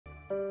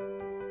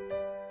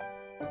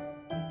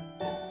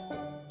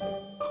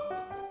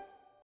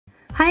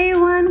Hi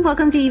everyone,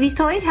 welcome to Evie's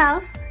Toy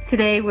House.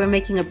 Today we're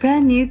making a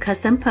brand new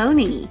custom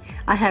pony.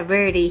 I have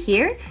Rarity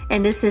here,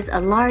 and this is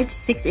a large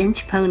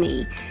 6-inch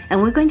pony.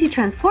 And we're going to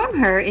transform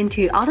her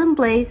into Autumn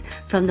Blaze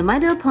from the My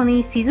Little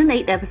Pony Season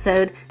 8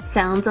 episode,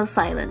 Sounds of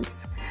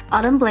Silence.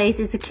 Autumn Blaze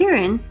is a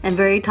Kirin and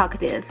very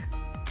talkative.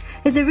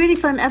 It's a really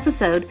fun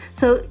episode,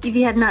 so if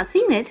you have not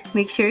seen it,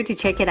 make sure to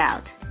check it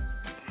out.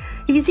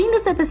 If you've seen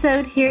this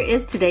episode, here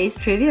is today's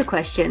trivia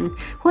question.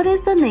 What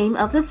is the name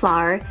of the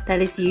flower that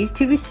is used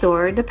to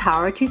restore the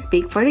power to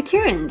speak for the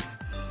Kirins?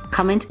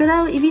 Comment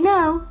below if you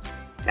know.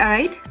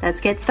 Alright, let's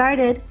get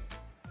started.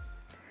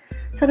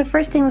 So the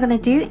first thing we're going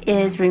to do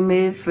is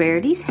remove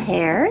Rarity's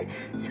hair.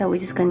 So we're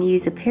just going to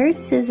use a pair of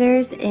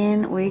scissors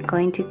and we're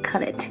going to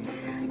cut it.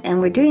 And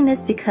we're doing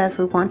this because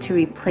we want to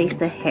replace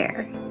the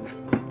hair.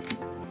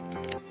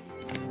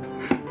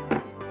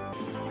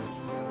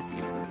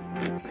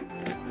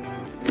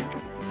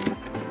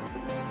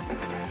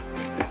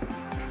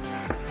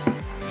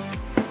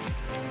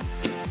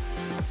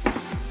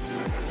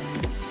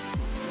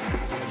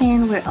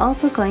 And we're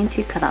also going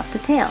to cut off the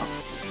tail.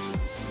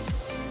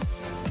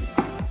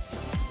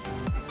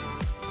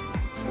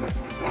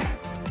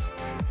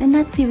 And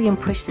let's see if we can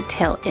push the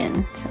tail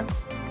in. So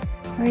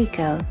there we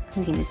go.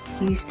 We can just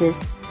use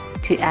this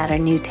to add our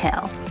new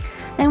tail.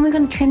 And we're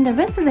going to trim the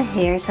rest of the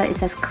hair so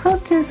it's as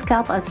close to the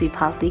scalp as we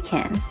possibly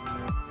can.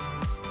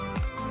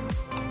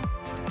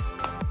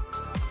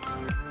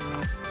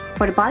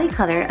 For the body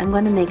color, I'm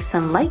going to make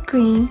some light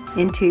green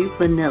into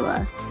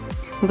vanilla.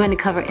 We're going to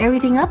cover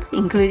everything up,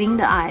 including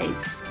the eyes.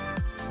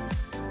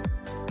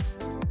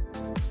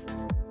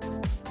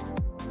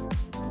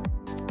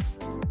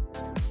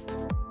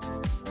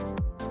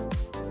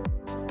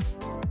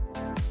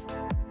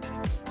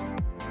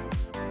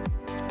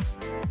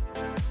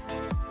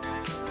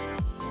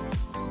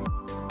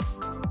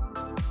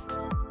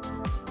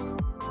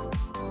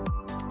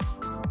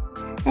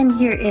 And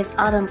here is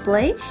Autumn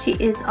Blaze. She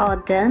is all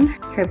done.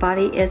 Her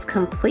body is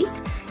complete.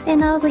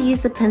 And I also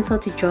used the pencil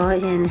to draw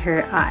in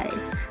her eyes.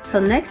 So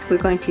next we're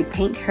going to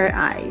paint her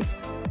eyes.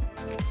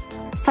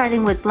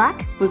 Starting with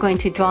black, we're going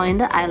to draw in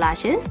the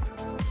eyelashes.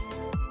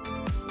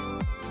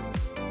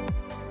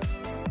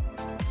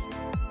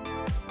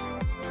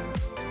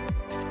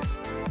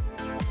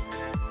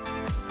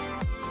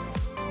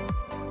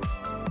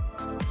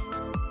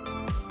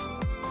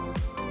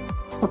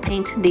 We'll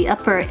paint the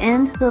upper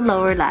and the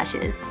lower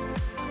lashes.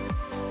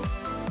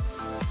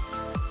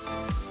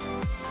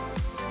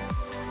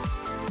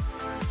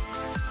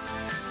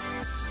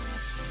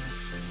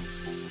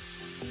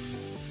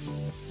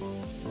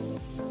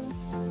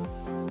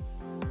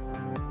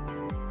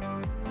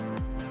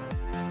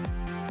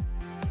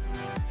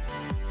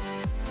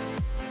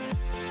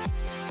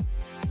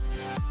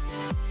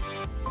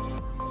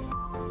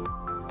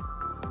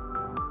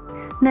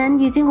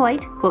 Then, using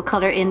white, we'll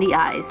color in the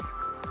eyes.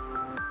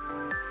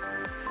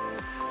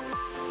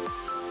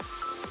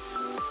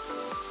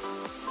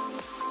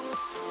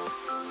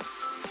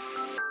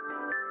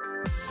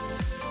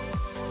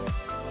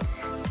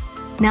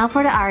 Now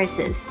for the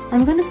irises.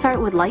 I'm going to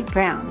start with light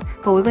brown,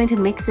 but we're going to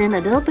mix in a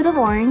little bit of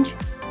orange,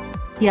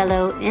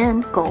 yellow,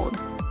 and gold.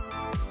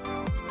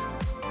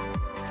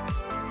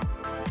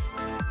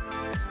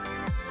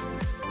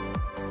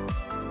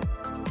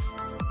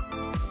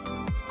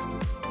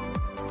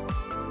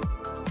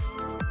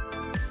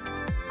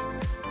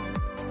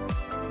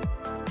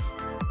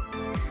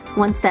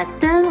 Once that's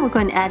done, we're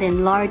going to add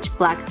in large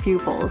black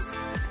pupils.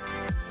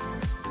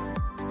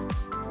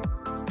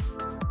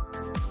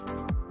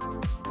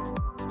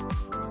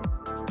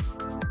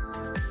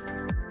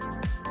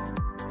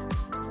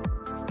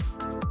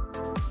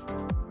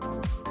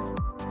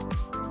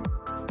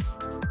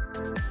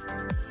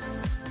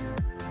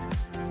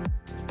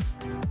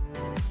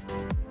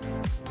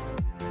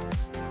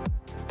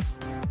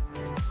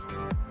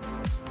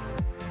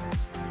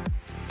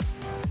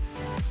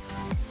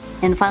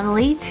 And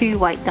finally, 2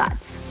 white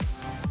dots.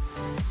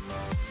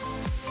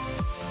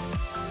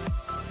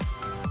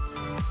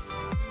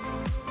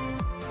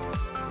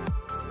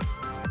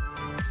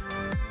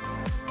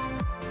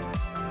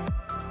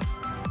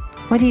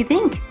 What do you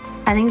think?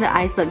 I think the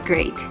eyes look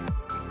great.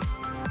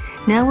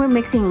 Now we're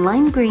mixing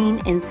lime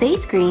green and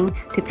sage green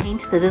to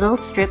paint the little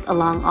strip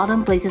along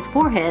Autumn Blaze's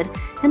forehead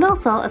and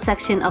also a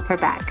section of her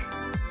back.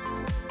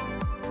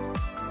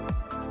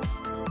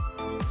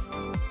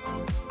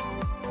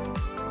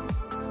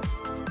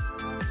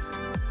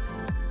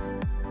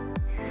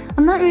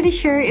 I'm not really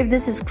sure if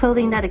this is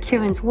clothing that the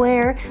Kirins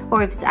wear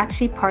or if it's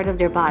actually part of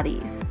their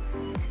bodies.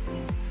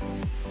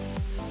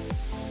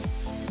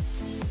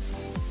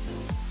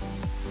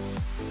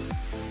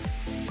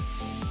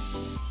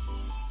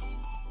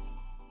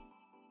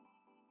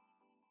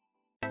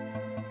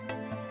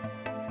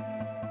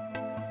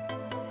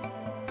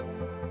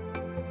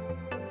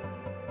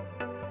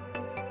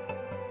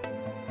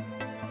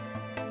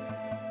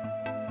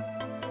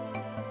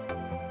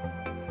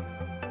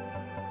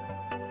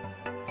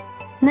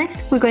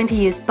 Next, we're going to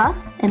use buff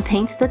and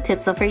paint the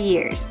tips of her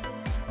ears.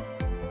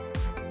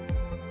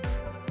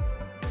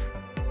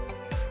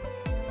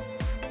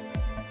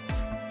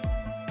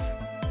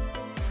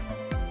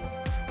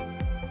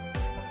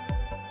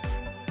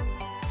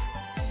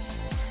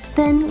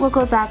 Then we'll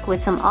go back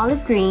with some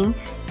olive green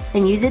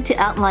and use it to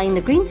outline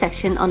the green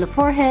section on the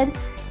forehead.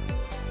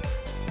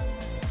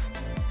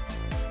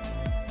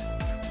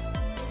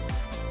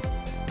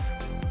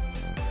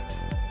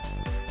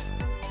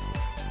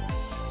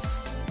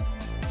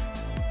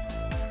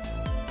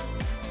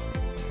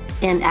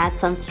 And add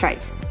some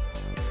stripes.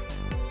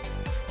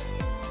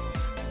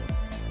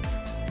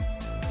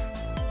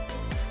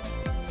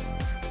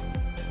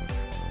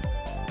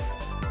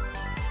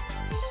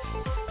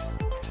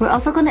 We're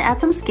also going to add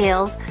some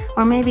scales,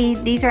 or maybe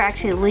these are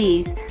actually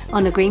leaves,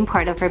 on the green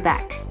part of her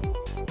back.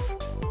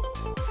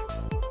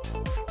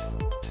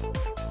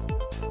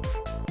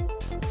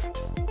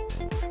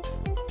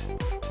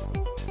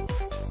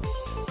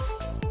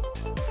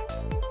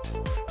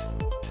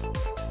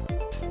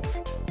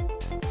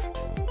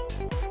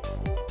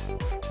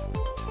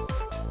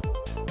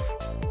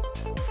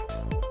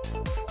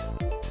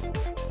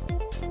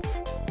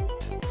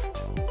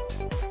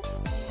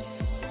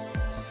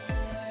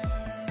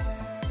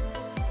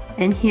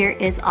 And here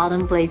is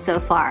Autumn Blaze so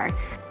far.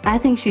 I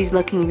think she's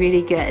looking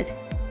really good.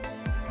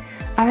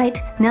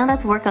 Alright, now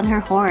let's work on her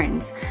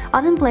horns.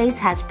 Autumn Blaze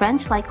has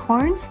branch-like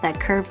horns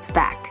that curves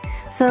back.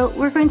 So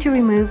we're going to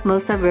remove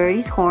most of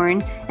Rarity's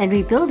horn and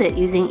rebuild it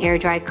using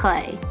air-dried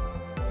clay.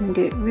 And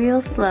do it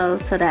real slow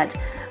so that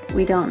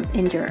we don't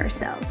injure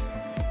ourselves.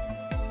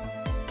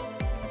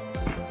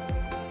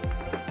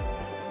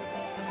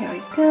 Here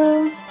we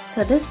go.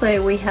 So this way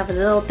we have a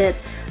little bit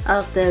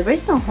of the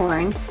original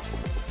horn,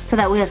 so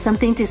that we have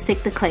something to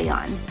stick the clay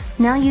on.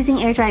 Now using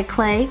air-dried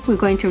clay, we're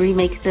going to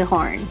remake the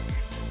horn.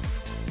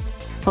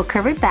 We'll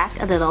curve it back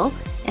a little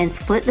and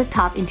split the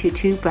top into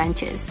 2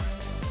 branches.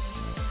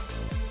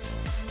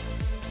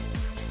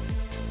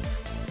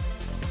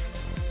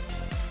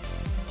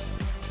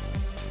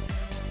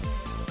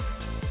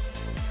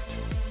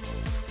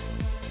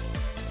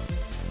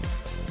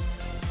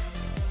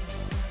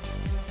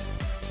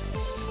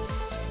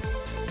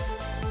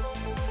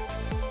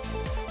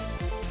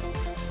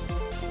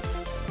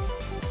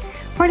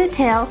 For the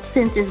tail,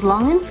 since it's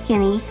long and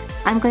skinny,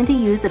 I'm going to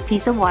use a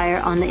piece of wire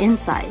on the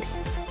inside.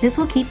 This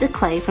will keep the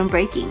clay from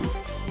breaking.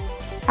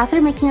 After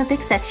making a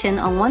thick section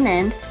on one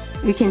end,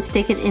 we can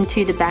stick it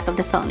into the back of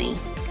the pony.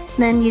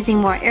 Then using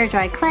more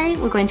air-dried clay,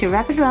 we're going to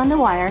wrap it around the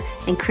wire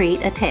and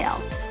create a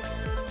tail.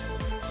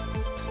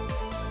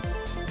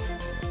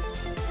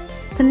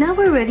 So now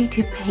we're ready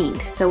to paint.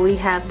 So we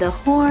have the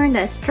horn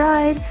that's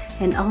dried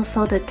and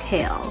also the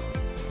tail.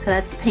 So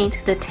let's paint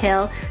the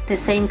tail the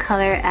same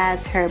color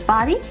as her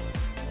body.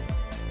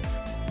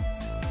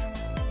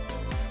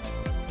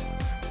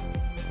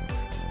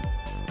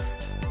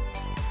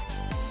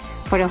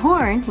 For the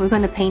horn, we're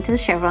going to paint the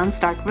chevrons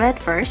dark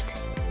red first.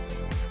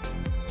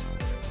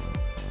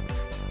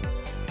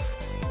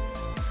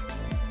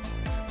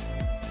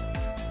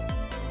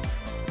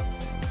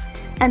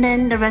 And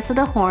then the rest of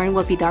the horn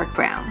will be dark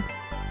brown.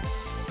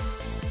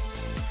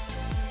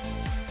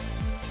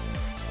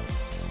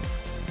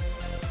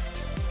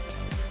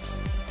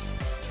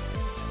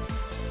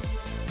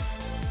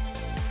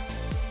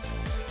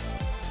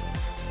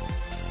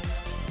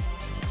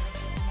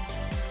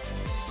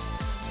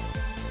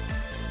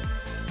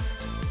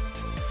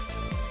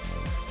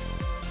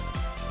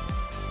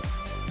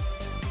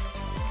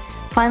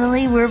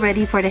 Finally, we're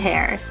ready for the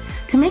hair.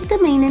 To make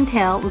the mane and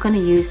tail, we're going to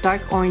use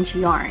dark orange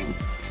yarn.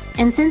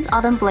 And since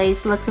Autumn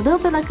Blaze looks a little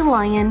bit like a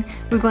lion,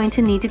 we're going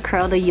to need to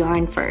curl the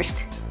yarn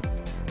first.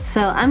 So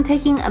I'm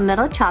taking a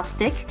metal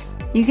chopstick.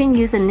 You can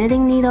use a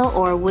knitting needle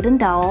or a wooden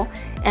dowel,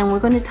 and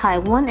we're going to tie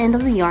one end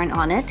of the yarn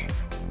on it.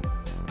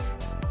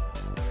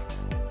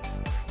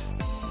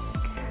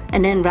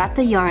 And then wrap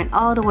the yarn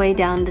all the way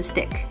down the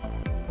stick.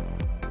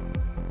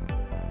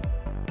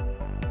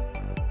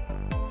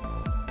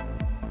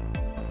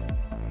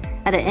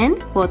 At the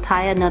end, we'll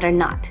tie another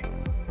knot.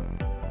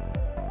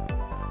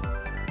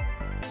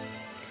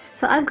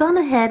 So I've gone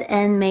ahead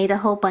and made a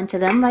whole bunch of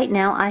them. Right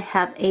now I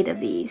have 8 of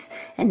these.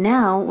 And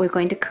now we're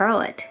going to curl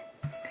it.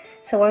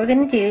 So what we're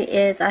going to do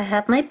is I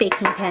have my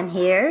baking pan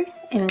here.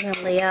 And we're going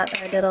to lay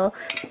out our little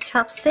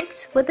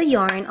chopsticks with the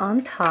yarn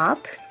on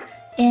top.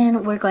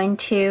 And we're going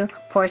to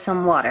pour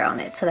some water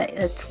on it so that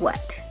it's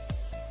wet.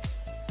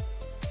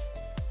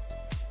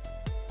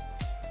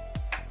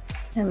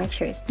 And make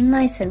sure it's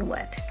nice and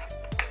wet.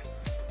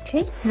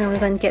 Okay, now we're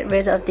going to get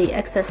rid of the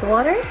excess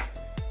water.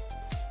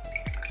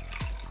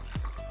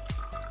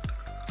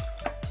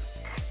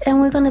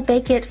 And we're going to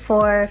bake it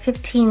for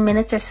 15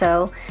 minutes or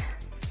so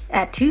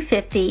at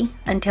 250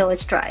 until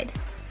it's dried.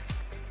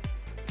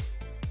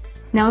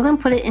 Now we're going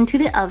to put it into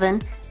the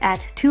oven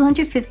at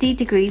 250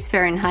 degrees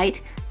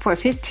Fahrenheit for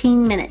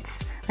 15 minutes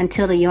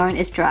until the yarn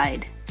is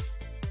dried.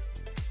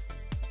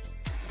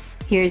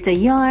 Here's the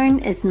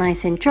yarn, it's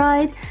nice and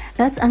dried.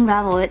 Let's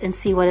unravel it and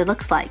see what it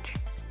looks like.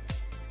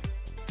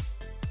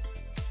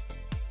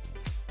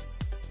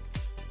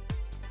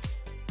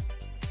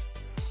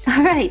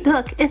 Alright,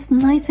 look, it's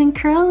nice and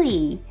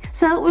curly.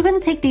 So we're going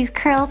to take these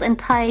curls and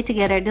tie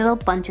together little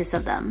bunches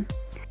of them.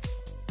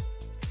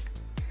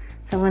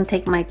 So I'm going to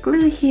take my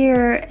glue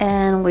here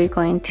and we're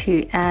going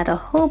to add a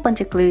whole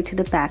bunch of glue to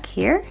the back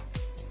here.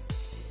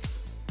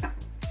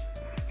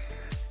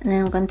 And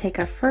then we're going to take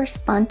our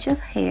first bunch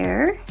of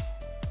hair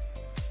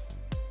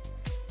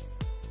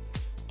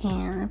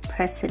and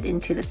press it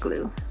into the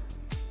glue.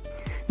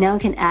 Now we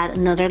can add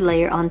another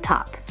layer on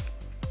top.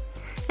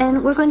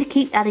 And we're going to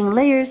keep adding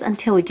layers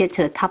until we get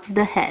to the top of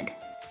the head.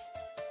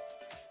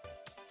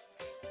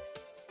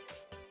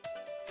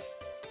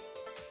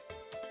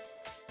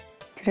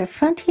 To the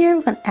front here,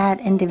 we're going to add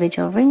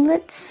individual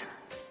ringlets.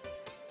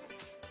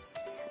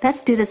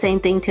 Let's do the same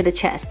thing to the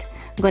chest.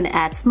 We're going to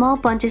add small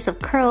bunches of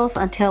curls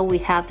until we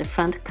have the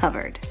front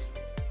covered.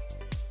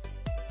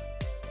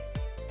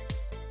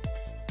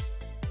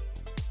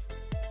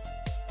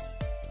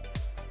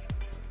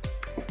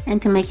 And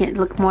to make it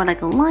look more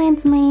like a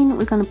lion's mane,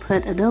 we're going to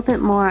put a little bit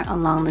more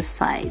along the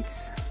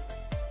sides.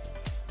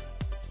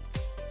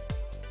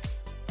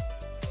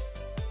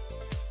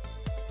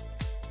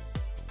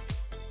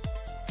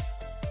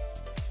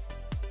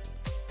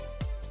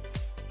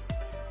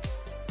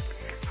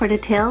 For the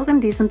tail, we're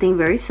going to do something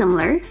very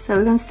similar. So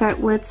we're going to start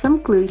with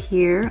some glue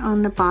here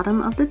on the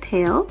bottom of the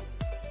tail.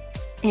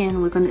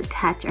 And we're going to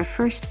attach our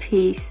first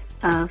piece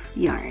of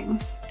yarn.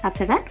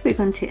 After that, we're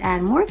going to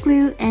add more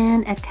glue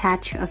and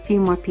attach a few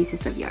more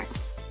pieces of yarn.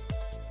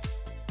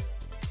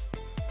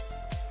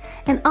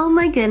 And oh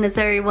my goodness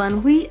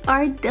everyone, we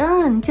are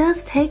done!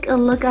 Just take a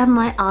look at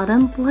my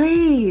autumn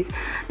blaze!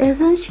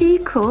 Isn't she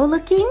cool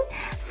looking?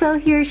 So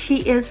here she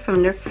is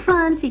from the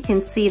front. You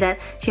can see that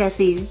she has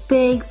these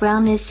big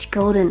brownish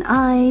golden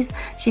eyes.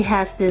 She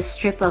has this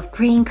strip of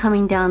green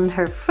coming down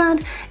her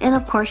front, and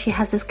of course she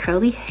has this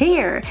curly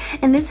hair.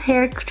 And this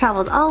hair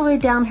travels all the way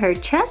down her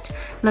chest,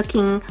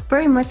 looking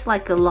very much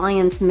like a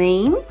lion's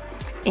mane.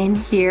 And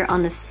here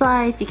on the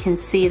sides you can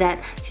see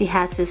that she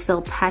has this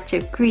little patch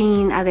of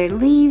green, either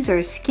leaves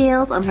or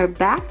scales on her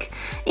back,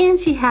 and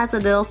she has a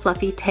little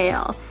fluffy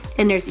tail.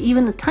 And there's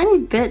even a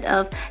tiny bit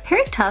of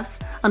hair tufts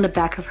on the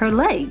back of her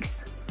legs.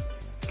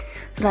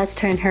 So let's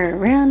turn her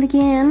around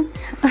again.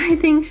 I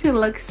think she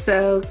looks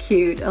so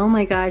cute. Oh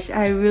my gosh,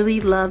 I really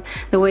love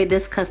the way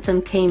this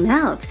custom came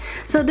out.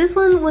 So this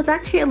one was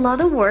actually a lot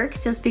of work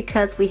just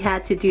because we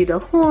had to do the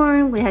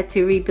horn, we had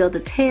to rebuild the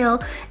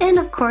tail, and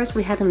of course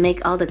we had to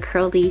make all the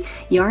curly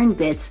yarn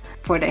bits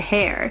for the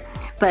hair.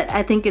 But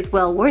I think it's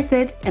well worth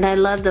it, and I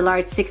love the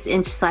large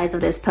 6-inch size of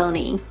this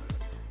pony.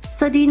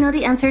 So do you know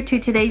the answer to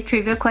today's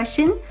trivia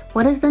question?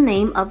 What is the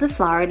name of the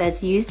flower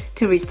that's used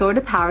to restore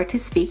the power to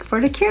speak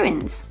for the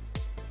Kirins?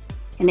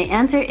 And the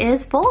answer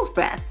is Foal's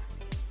Breath.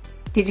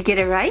 Did you get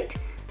it right?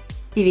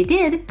 If you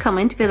did,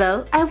 comment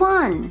below, I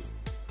won!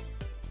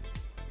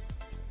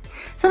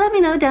 So let me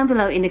know down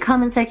below in the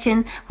comment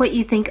section what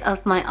you think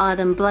of my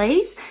autumn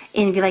blaze.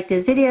 And if you like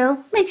this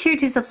video, make sure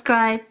to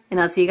subscribe, and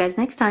I'll see you guys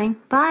next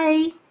time.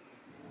 Bye!